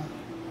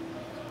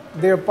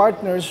their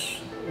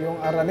partners, yung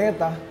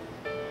Araneta,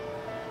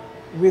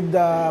 with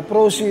the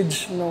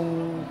proceeds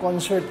ng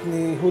concert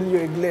ni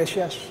Julio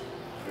Iglesias.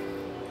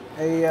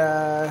 Ay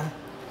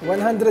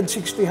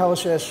 160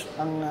 houses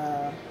ang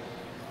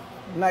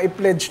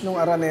na-pledge ng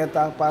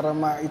Araneta para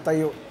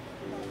maitayo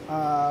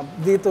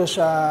dito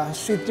sa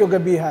Sitio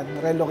Gabihan,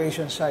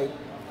 relocation site.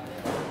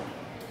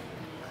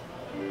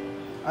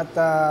 At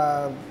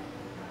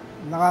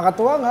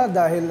nakakatuwa nga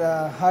dahil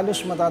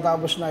halos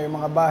matatapos na yung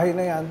mga bahay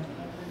na yan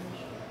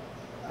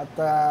at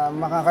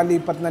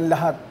makakalipat ng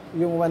lahat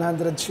yung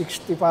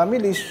 160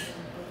 families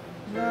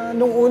na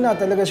nung una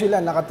talaga sila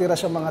nakatira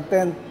sa mga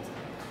tent,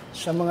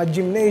 sa mga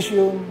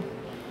gymnasium,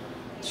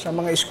 sa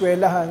mga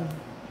eskwelahan.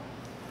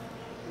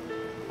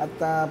 At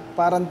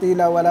parang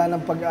tila wala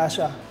ng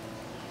pag-asa.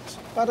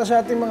 Para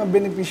sa ating mga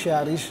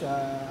beneficiaries,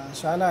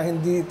 sana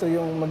hindi ito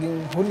yung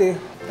maging huli.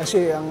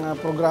 Kasi ang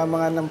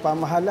programa nga ng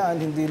pamahalaan,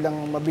 hindi lang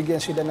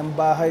mabigyan sila ng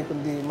bahay,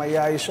 kundi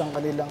mayayos ang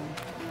kanilang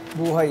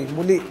buhay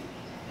muli.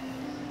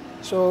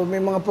 So may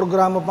mga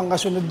programa pang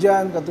kasunod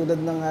dyan, katulad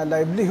ng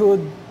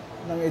livelihood,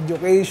 ng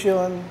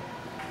education,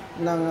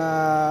 ng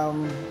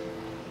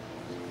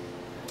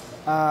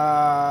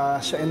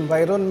sa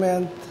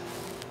environment,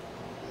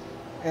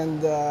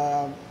 and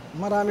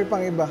marami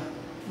pang iba.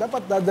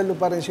 Dapat dadalo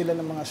pa rin sila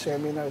ng mga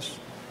seminars,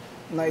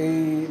 na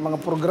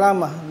mga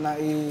programa na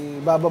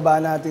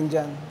ibababa natin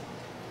dyan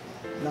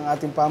ng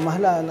ating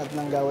pamahalaan at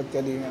ng Gawad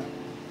Kalinga.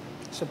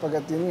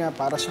 Sapagkat yun nga,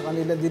 para sa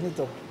kanila din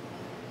ito.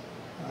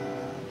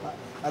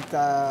 At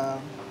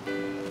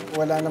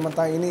wala naman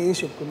tayong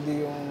iniisip,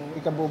 kundi yung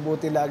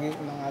ikabubuti lagi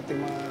ng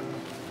ating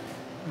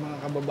mga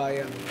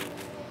kababayan.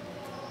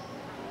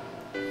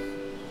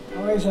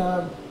 Okay,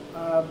 sa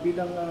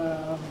bilang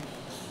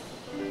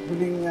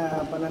huling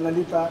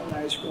pananalita,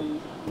 nais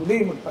kong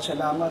muli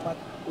magpasalamat at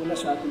una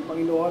sa ating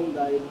Panginoon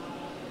dahil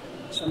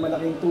sa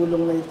malaking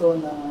tulong na ito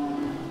na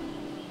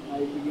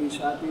naibigay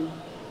sa atin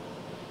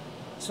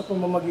sa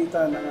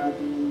pamamagitan ng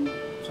ating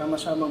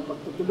sama-samang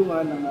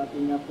pagtutulungan ng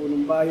ating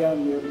punong bayan,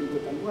 Mayor Lito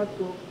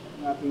Tanwatco,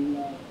 ng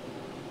ating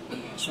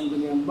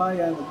sangguniang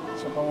bayan at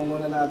sa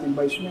pamumuno ng ating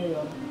Vice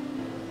Mayor.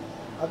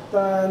 At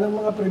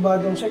ng mga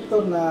pribadong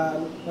sektor na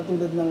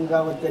katulad ng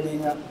Gawad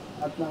Kalinga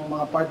at ng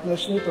mga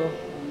partners nito,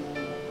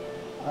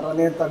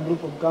 Araneta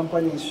Group of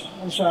Companies,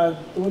 kung sa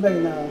tunay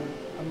na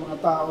ang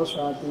mga tao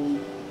sa ating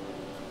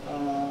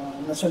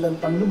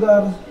nasalantang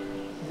lugar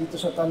dito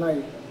sa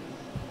Tanay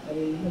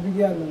ay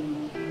nabigyan ng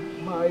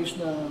maayos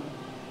na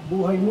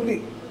buhay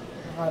muli.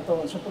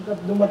 Sapagkat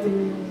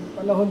dumating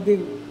panahon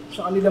din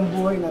sa kanilang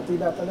buhay na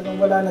tila talagang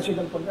wala na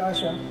silang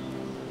pag-asa,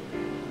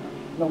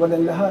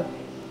 nawalan lahat.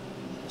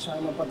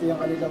 Kasama pati ang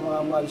kanilang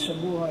mga mahal sa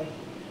buhay.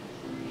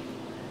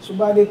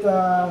 Subalit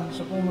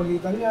sa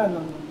pamamagitan niya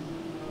ng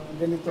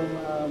ganitong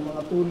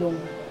mga tulong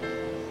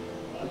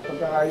at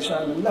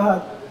pagkakaisa ng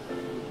lahat,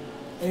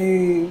 ay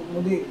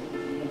muli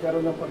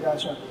nagkaroon ng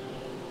pag-asa.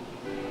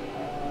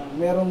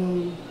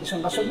 merong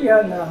isang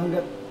kasabihan na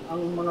hanggat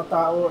ang mga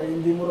tao ay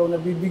hindi mo raw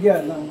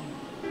nabibigyan ng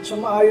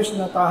isang maayos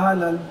na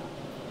tahanan,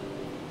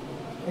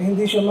 ay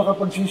hindi siya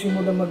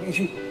makapagsisimula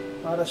mag-isip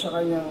para sa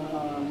kanyang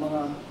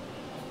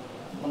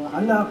mga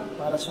anak,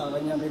 para sa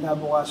kanyang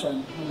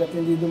kinabukasan, hanggat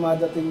hindi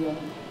dumadating yung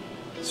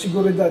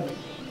seguridad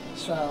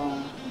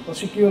o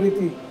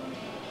security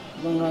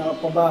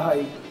mga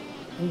pabahay.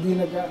 Hindi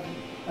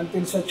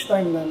until such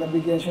time na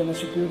nabigyan siya ng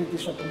security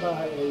sa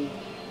pabahay, ay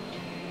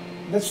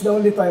that's the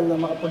only time na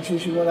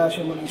makapagsisimula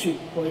siya mag-isip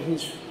for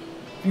his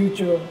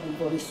future and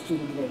for his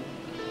children.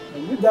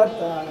 And with that,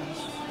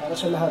 para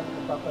sa lahat,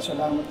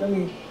 nagpapasalamat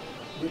kami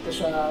dito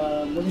sa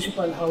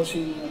Municipal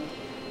Housing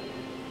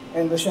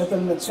and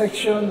Resettlement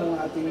Section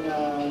ng ating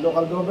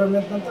local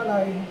government ng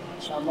Tanay.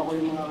 Kasama ko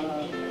yung mga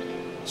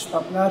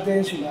staff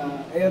natin,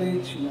 sina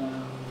Eric, sina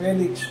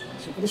Felix,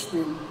 si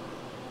Christine.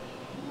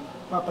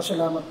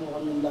 Papasalamat po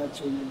kami lahat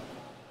sa inyo.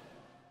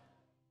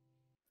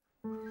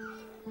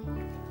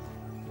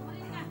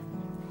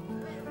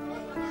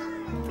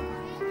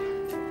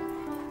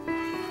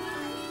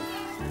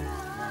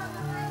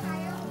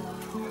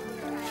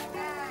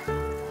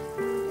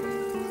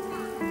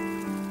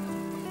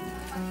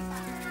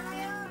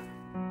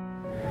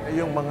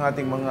 Yung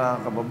ating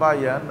mga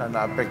kababayan na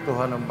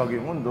naapektuhan ng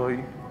Bagyong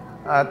Undoy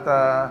at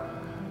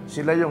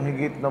sila yung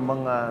higit na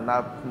mga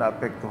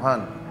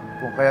naapektuhan.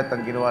 Kung kaya't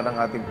ang ginawa ng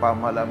ating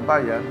pamahalaan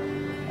bayan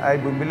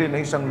ay bumili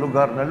ng isang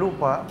lugar na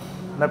lupa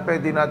na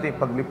pwede natin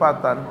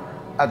paglipatan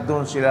at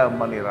doon sila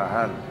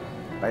manirahan.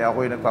 Kaya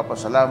ako'y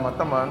nagpapasalamat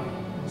naman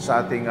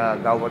sa ating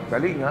Gawad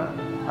Kalinga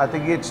at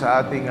higit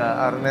sa ating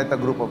Araneta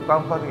Group of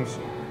Companies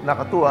na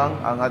katuwang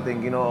ang ating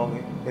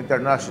ginoong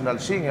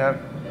international singer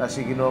na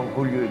si Ginoong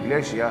Julio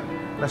Iglesias,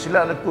 na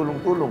sila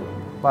nagtulong-tulong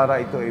para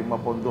ito ay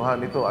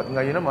mapondohan ito. At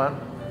ngayon naman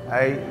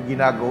ay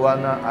ginagawa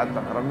na at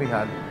ang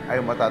karamihan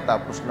ay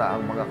matatapos na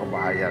ang mga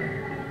kabahayan.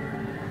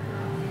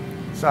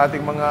 Sa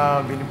ating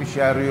mga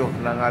beneficiaryo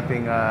ng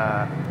ating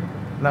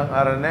ng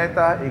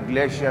Araneta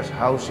Iglesias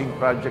Housing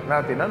Project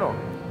natin,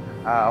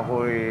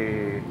 ako'y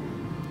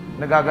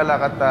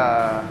nagagalak at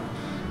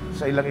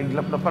sa ilang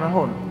iglap na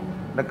panahon,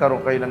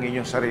 nagkaroon kayo ng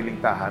inyong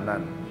sariling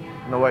tahanan.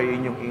 Naway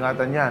inyong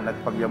ingatan yan at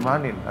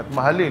pagyamanin at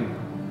mahalin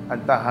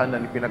ang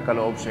tahanan na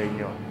pinagkaloob sa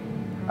inyo.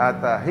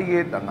 At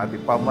higit ang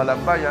ating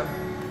pamahalaan bayan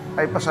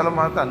ay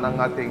pasalamatan ng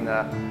ating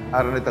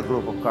Araneta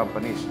Group of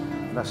Companies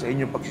na sa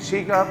inyong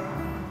pagsisikap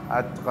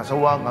at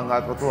kasawang ang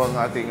katuwang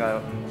ating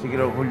si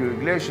Ginoong Julio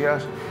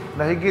Iglesias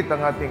na higit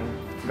ang ating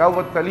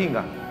Gawad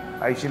Kalinga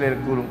ay sila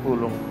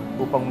nagtulong-tulong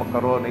upang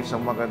magkaroon ng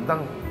isang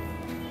magandang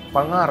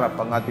pangarap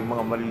ang ating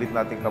mga malilit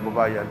nating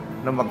kababayan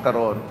na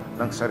magkaroon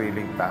ng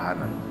sariling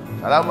tahanan.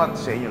 Salamat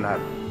sa inyo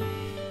lahat.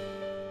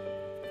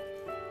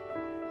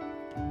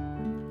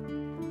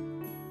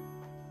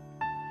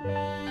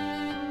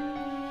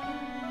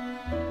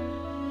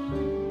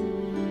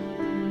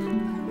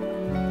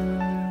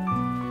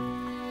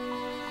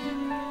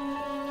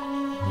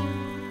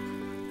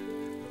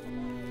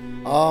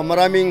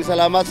 Maraming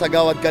salamat sa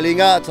Gawad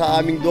Kalinga at sa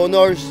aming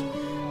donors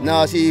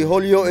na si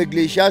Julio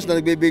Iglesias na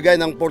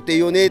nagbibigay ng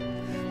 40 unit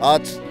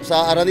at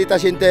sa Araneta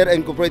Center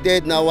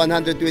Incorporated na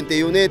 120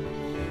 unit.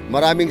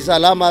 Maraming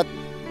salamat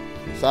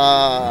sa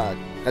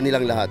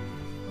kanilang lahat.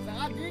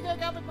 Sa ating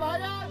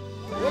Kapit-bahayan,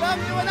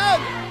 walang iwanan!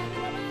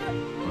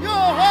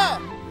 Yoha!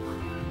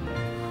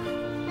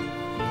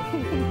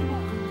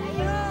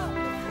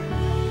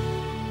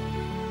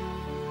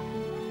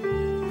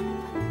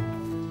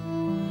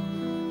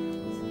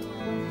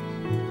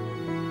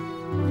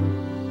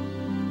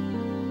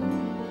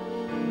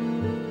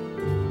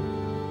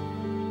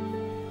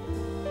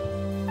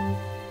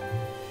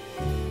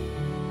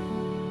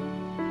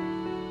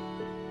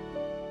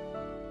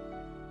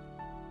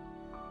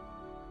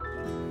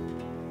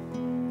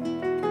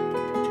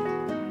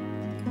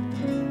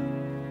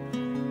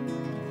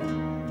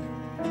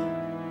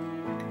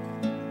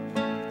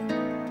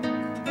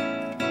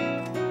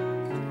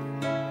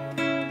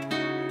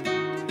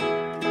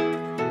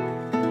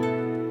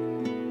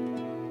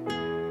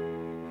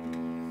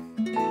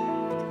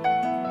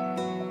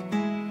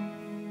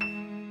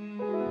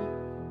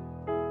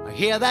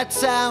 Hear that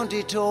sound,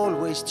 it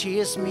always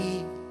cheers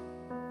me.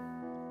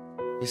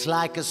 It's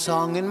like a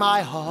song in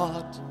my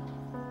heart.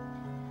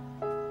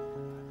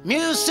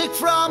 Music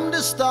from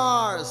the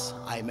stars,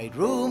 I made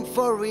room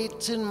for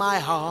it in my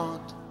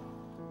heart.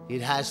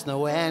 It has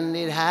no end,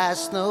 it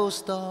has no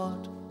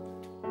start.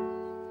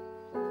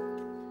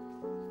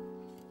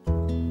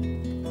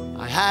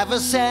 I have a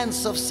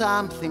sense of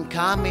something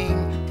coming.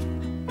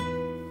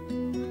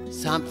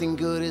 Something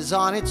good is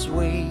on its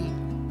way.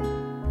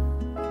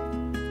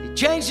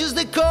 Changes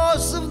the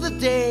course of the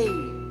day,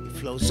 it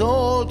flows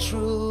all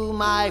through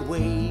my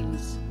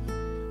veins.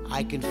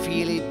 I can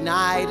feel it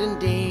night and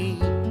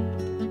day,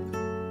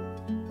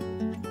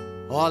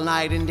 all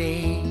night and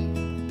day,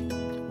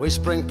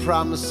 whispering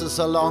promises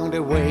along the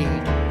way,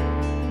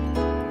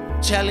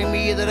 telling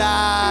me that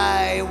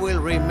I will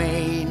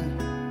remain,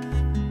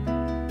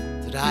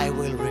 that I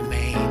will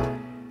remain,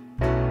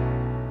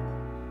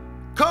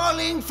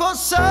 calling for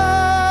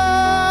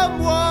someone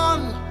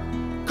someone,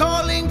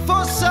 calling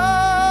for someone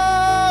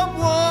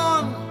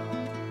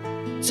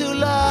to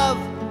love.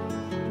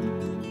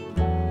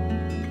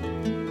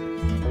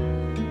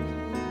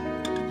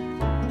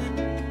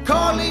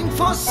 Calling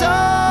for someone,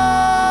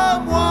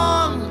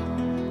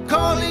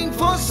 calling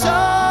for someone.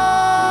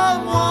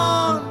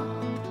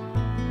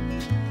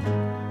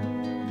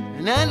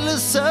 An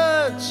endless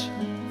search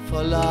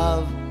for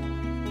love.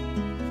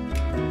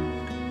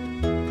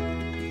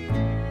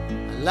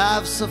 A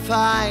love so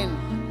fine,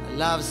 a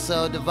love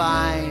so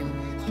divine,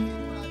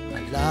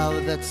 a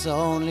love that's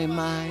only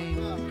mine.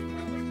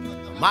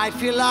 I might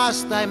feel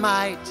lost, I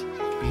might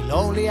be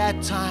lonely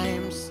at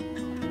times,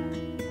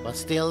 but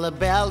still the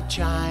bell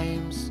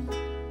chimes,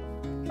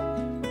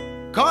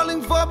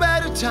 calling for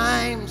better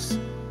times.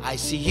 I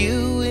see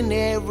you in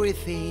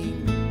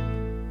everything.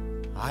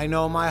 I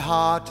know my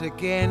heart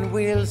again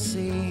will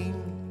sing.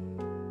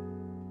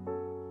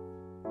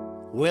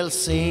 Will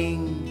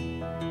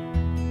sing,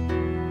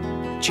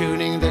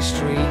 tuning the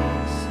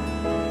strings,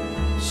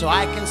 so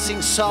I can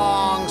sing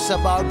songs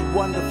about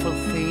wonderful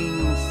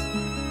things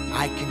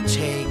I can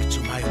take to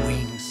my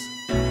wings.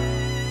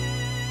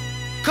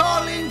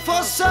 Calling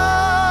for someone,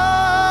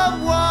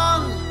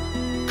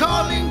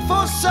 calling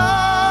for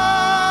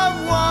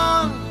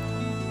someone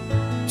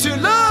to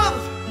love.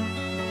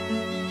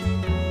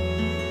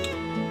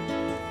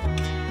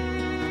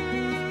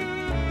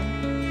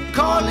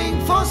 Calling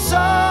for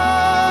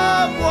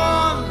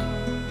someone,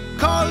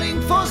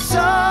 calling for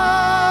someone.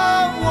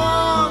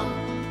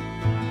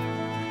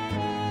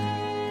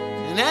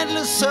 An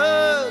endless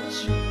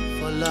search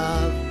for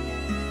love.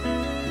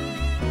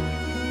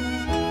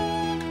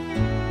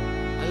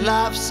 A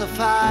love so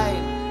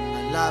fine,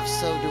 a love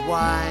so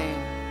divine,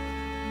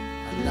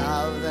 a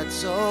love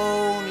that's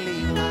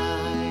only mine.